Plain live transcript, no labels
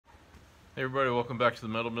Hey everybody, welcome back to the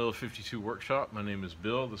Metal Mill 52 workshop. My name is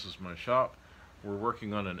Bill, this is my shop. We're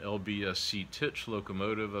working on an LBSC Tich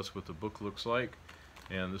locomotive. That's what the book looks like,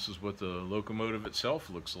 and this is what the locomotive itself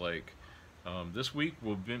looks like. This week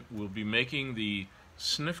we'll be making the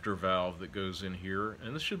snifter valve that goes in here,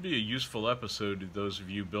 and this should be a useful episode to those of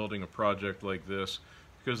you building a project like this,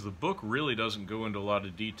 because the book really doesn't go into a lot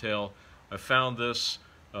of detail. I found this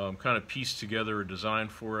kind of pieced together a design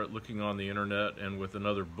for it looking on the internet, and with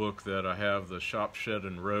another book that I have, the Shop, Shed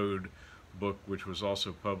and Road book, which was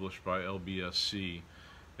also published by LBSC.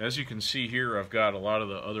 As you can see here, I've got a lot of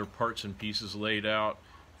the other parts and pieces laid out,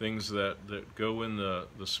 things that go in the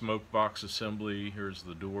smoke box assembly. Here's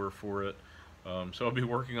the door for it. So I'll be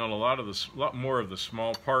working on a lot more of the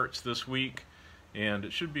small parts this week, and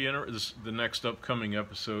it should be the next upcoming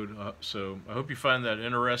episode. So I hope you find that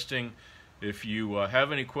interesting. If you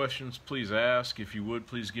have any questions, please ask. If you would,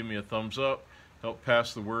 please give me a thumbs up. Help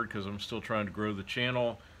pass the word, because I'm still trying to grow the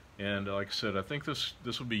channel. And like I said, I think this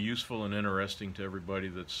will be useful and interesting to everybody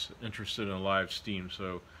that's interested in live steam.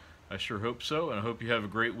 So I sure hope so, and I hope you have a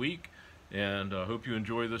great week, and I hope you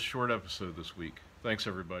enjoy this short episode this week. Thanks,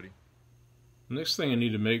 everybody. The next thing I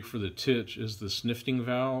need to make for the Tich is the snifting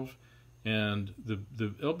valve. And the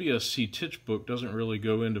LBSC Tich book doesn't really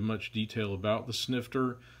go into much detail about the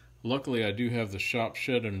snifter. Luckily, I do have the Shop,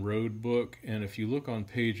 Shed and Road book, and if you look on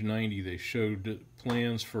page 90, they showed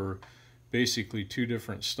plans for basically two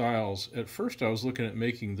different styles. At first, I was looking at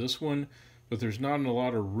making this one, but there's not a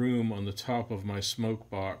lot of room on the top of my smoke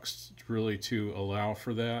box really to allow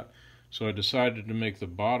for that. So I decided to make the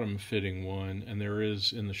bottom fitting one, and there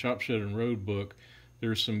is, in the Shop, Shed and Road book,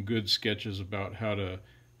 there's some good sketches about how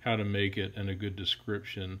to make it and a good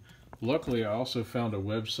description. Luckily, I also found a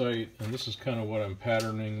website, and this is kind of what I'm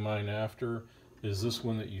patterning mine after, is this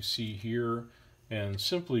one that you see here. And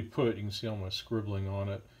simply put, you can see all my scribbling on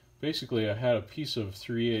it. Basically, I had a piece of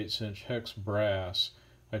 3/8 inch hex brass.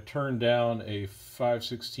 I turned down a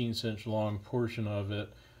 5/16 inch long portion of it,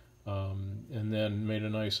 and then made a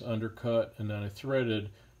nice undercut, and then I threaded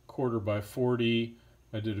 1/4 by 40.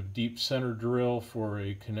 I did a deep center drill for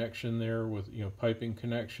a connection there with, piping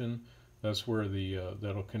connection. That's where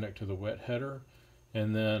that'll connect to the wet header.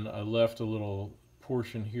 And then I left a little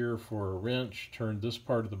portion here for a wrench, turned this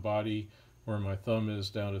part of the body where my thumb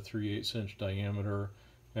is down to 3/8 inch diameter,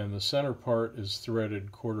 and the center part is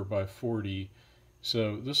threaded 1/4 by 40.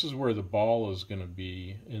 So this is where the ball is going to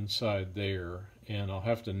be, inside there, and I'll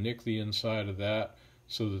have to nick the inside of that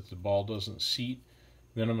so that the ball doesn't seat.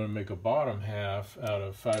 Then I'm going to make a bottom half out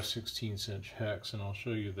of 5/16 inch hex, and I'll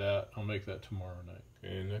show you that. I'll make that tomorrow night.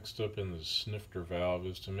 Okay, next up in the snifter valve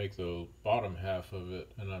is to make the bottom half of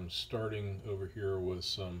it, and I'm starting over here with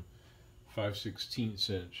some 5/16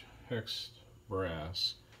 inch hex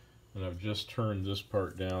brass, and I've just turned this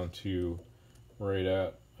part down to right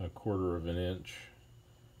at 1/4 inch,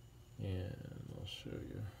 and I'll show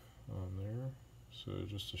you on there. So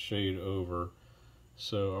just a shade over.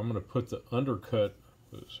 So I'm going to put the undercut.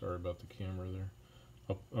 Sorry about the camera there.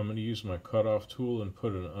 I'm going to use my cutoff tool and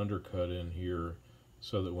put an undercut in here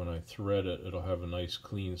so that when I thread it, it'll have a nice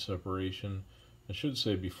clean separation. I should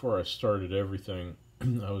say, before I started everything,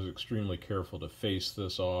 I was extremely careful to face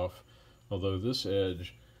this off. Although this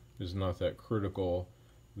edge is not that critical,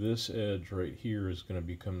 this edge right here is going to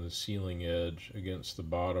become the sealing edge against the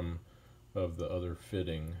bottom of the other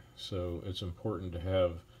fitting. So it's important to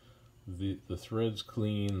have the threads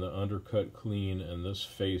clean, the undercut clean, and this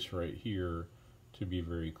face right here to be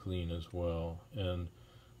very clean as well. And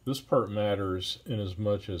this part matters in as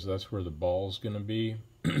much as that's where the ball's going to be.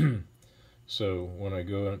 So when I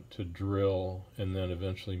go to drill and then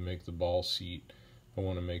eventually make the ball seat, I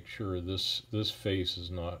want to make sure this face is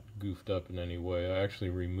not goofed up in any way. I actually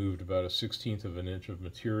removed about 1/16 inch of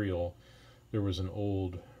material. There was an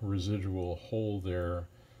old residual hole there,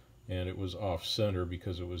 and it was off center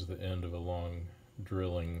because it was the end of a long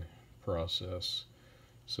drilling process.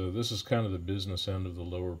 So this is kind of the business end of the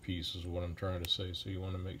lower piece is what I'm trying to say. So you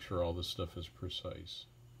want to make sure all this stuff is precise.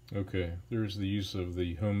 Okay, there's the use of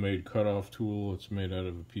the homemade cutoff tool. It's made out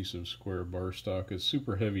of a piece of square bar stock. It's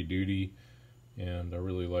super heavy duty, and I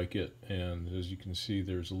really like it. And as you can see,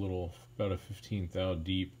 there's a little, about a 1/15 thou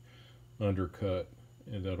deep undercut,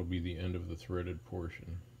 and that'll be the end of the threaded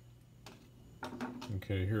portion.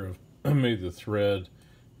 Okay, here I've made the thread,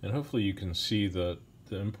 and hopefully you can see that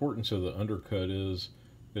the importance of the undercut is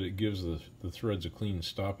that it gives the threads a clean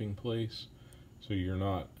stopping place, so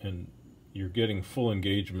you're getting full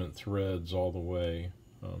engagement threads all the way.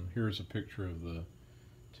 Here's a picture of the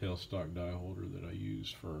tailstock die holder that I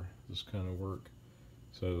use for this kind of work.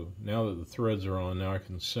 So now that the threads are on, now I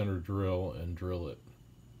can center drill and drill it.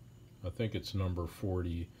 I think it's number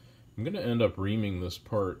 40. I'm going to end up reaming this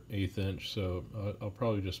part 1/8 inch, so I'll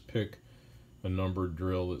probably just pick a numbered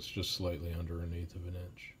drill that's just slightly under 1/8 of an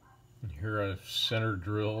inch. And here I've center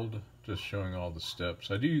drilled, just showing all the steps.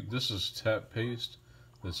 This is tap paste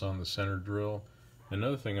that's on the center drill.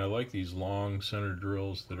 Another thing, I like these long center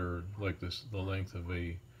drills that are like this, the length of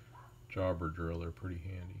a jobber drill. They're pretty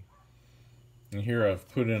handy. And here I've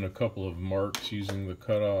put in a couple of marks using the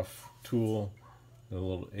cutoff tool, a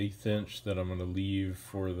little 1/8 inch that I'm going to leave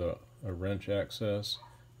for a wrench access,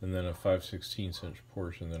 and then a 5/16 inch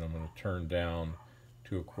portion that I'm going to turn down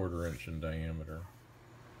to a 1/4 inch in diameter.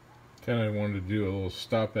 Kind of wanted to do a little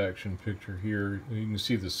stop action picture here. You can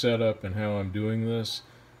see the setup and how I'm doing this.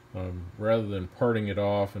 Rather than parting it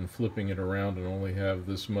off and flipping it around and only have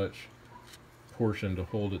this much portion to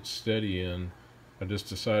hold it steady in, I just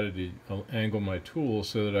decided to angle my tool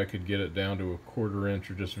so that I could get it down to a 1/4 inch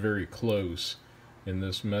or just very close in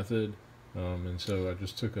this method. And so I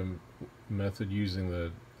just took a method using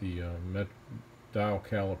the dial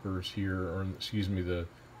calipers here, or excuse me, the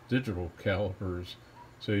digital calipers.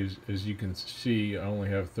 So as you can see, I only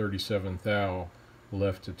have 37 thou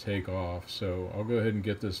left to take off. So I'll go ahead and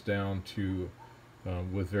get this down to,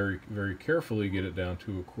 with very carefully get it down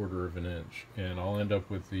to a 1/4 of an inch, and I'll end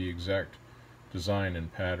up with the exact design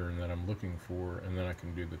and pattern that I'm looking for, and then I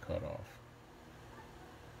can do the cutoff.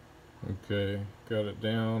 Okay, got it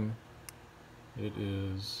down. It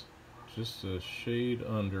is just a shade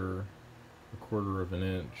under a 1/4 of an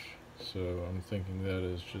inch, so I'm thinking that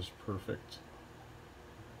is just perfect.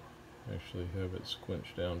 Actually have it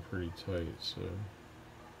squinched down pretty tight, so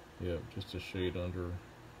yeah, just a shade under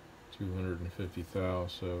 250 thou,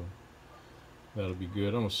 so that'll be good.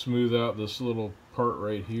 I'm going to smooth out this little part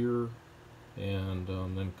right here, and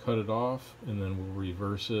then cut it off, and then we'll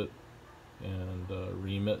reverse it and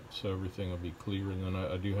ream it so everything will be clear. And then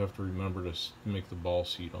I do have to remember to make the ball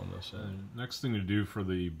seat on this end. Next thing to do for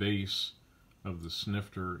the base of the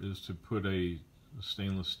snifter is to put a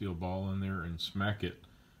stainless steel ball in there and smack it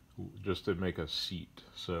just to make a seat.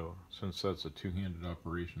 So since that's a two-handed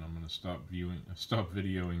operation, I'm going to stop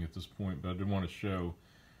videoing at this point, but I did want to show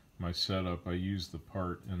my setup. I use the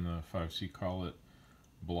part in the 5C collet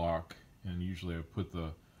block, and usually I put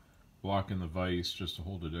the block in the vise just to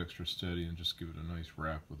hold it extra steady and just give it a nice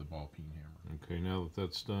wrap with a ball peen hammer. Okay, now that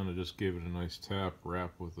that's done, I just gave it a nice tap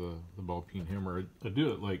wrap with the ball peen hammer. I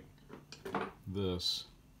do it like this.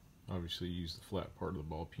 Obviously you use the flat part of the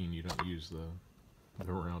ball peen, you don't use the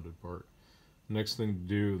rounded part. Next thing to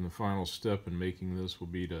do in the final step in making this will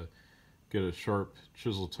be to get a sharp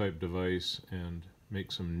chisel type device and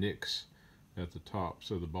make some nicks at the top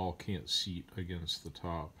so the ball can't seat against the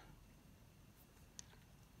top.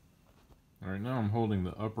 Alright, now I'm holding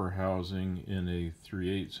the upper housing in a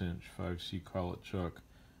 3/8 inch 5C collet chuck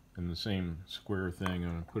in the same square thing.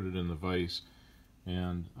 I'm going to put it in the vise,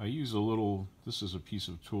 and I use a little, this is a piece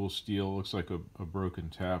of tool steel, looks like a broken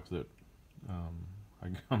tap that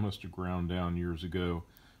I must have ground down years ago,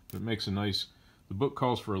 but it makes a nice, the book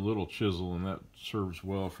calls for a little chisel, and that serves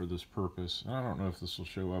well for this purpose. I don't know if this will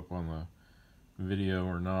show up on the video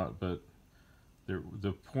or not, but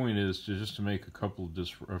the point is just to make a couple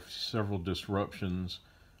of several disruptions,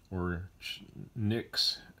 or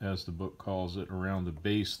nicks as the book calls it, around the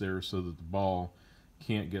base there so that the ball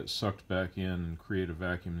can't get sucked back in and create a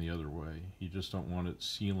vacuum the other way. You just don't want it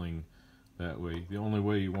sealing that way. The only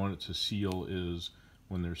way you want it to seal is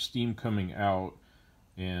when there's steam coming out,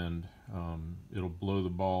 and it'll blow the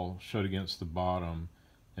ball shut against the bottom,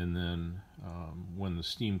 and then when the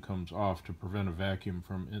steam comes off, to prevent a vacuum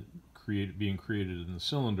from it being created in the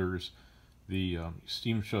cylinders, the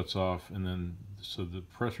steam shuts off, and then so the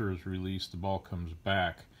pressure is released, the ball comes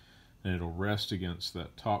back, and it'll rest against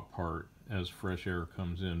that top part as fresh air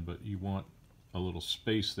comes in. But you want a little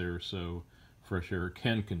space there so fresh air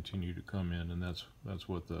can continue to come in, and that's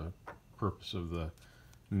what the purpose of the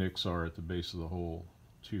nicks are at the base of the hole,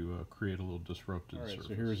 to create a little disrupted surface.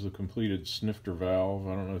 So here's the completed snifter valve.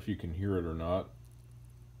 I don't know if you can hear it or not,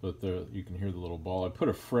 but you can hear the little ball. I put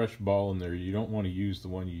a fresh ball in there. You don't want to use the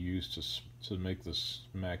one you used to make the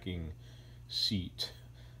smacking seat.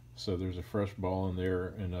 So there's a fresh ball in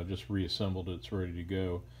there, and I just reassembled it. It's ready to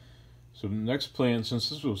go. So the next plan, since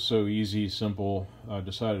this was so easy, simple, I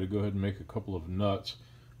decided to go ahead and make a couple of nuts.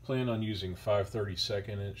 Plan on using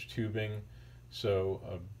 5/32 inch tubing. So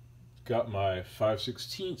I've got my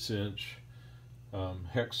 5/16 inch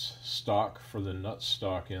hex stock for the nut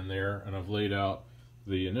stock in there, and I've laid out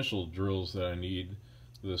the initial drills that I need.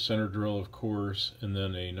 The center drill, of course, and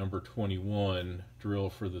then a number 21 drill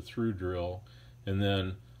for the through drill, and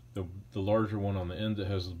then The larger one on the end that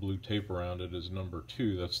has the blue tape around it is number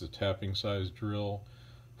 2. That's the tapping size drill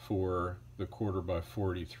for the 1/4 by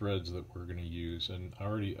 40 threads that we're going to use. And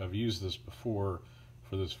I've used this before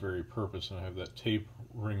for this very purpose, and I have that tape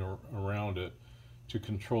ring around it to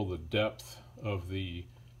control the depth of the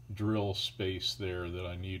drill space there that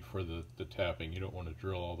I need for the tapping. You don't want to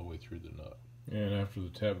drill all the way through the nut. And after the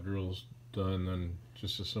tap drill's done, then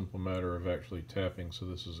just a simple matter of actually tapping. So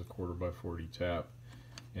this is a 1/4 by 40 tap,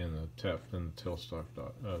 and the tailstock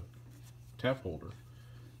tap holder.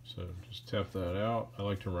 So just tap that out. I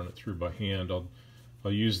like to run it through by hand.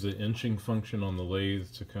 I'll use the inching function on the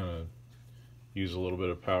lathe to kind of use a little bit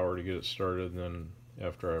of power to get it started, and then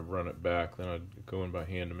after I run it back, then I'd go in by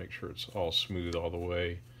hand to make sure it's all smooth all the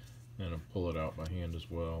way, and I'll pull it out by hand as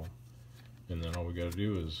well. And then all we got to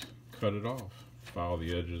do is cut it off. File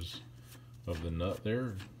the edges of the nut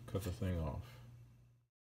there, cut the thing off.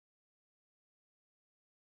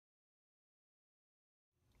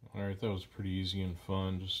 Alright, that was pretty easy and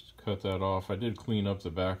fun. Just cut that off. I did clean up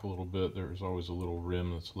the back a little bit. There's always a little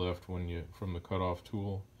rim that's left from the cutoff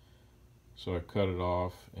tool. So I cut it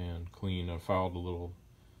off and I filed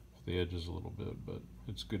the edges a little bit, but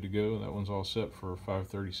it's good to go. That one's all set for a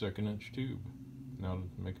 5/32 inch tube. Now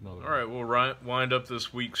to make another one. Alright, we'll wind up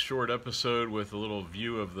this week's short episode with a little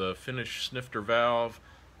view of the finished snifter valve.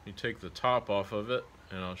 You take the top off of it,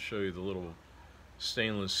 and I'll show you the little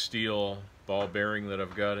stainless steel ball bearing that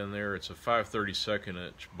I've got in there. It's a 5/32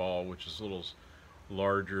 inch ball, which is a little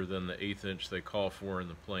larger than the 1/8 inch they call for in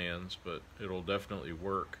the plans, but it'll definitely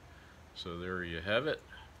work. So there you have it.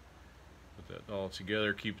 Put that all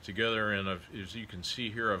together, keep it together, and as you can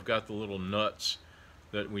see here, I've got the little nuts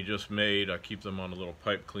that we just made. I keep them on a little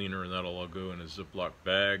pipe cleaner, and that'll all go in a Ziploc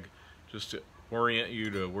bag. Just to orient you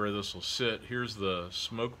to where this will sit, here's the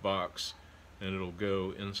smoke box, and it'll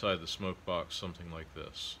go inside the smoke box, something like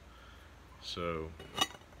this. So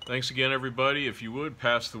thanks again, everybody. If you would,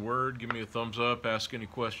 pass the word, give me a thumbs up, ask any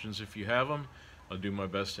questions if you have them. I'll do my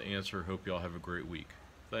best to answer. Hope you all have a great week.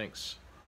 Thanks.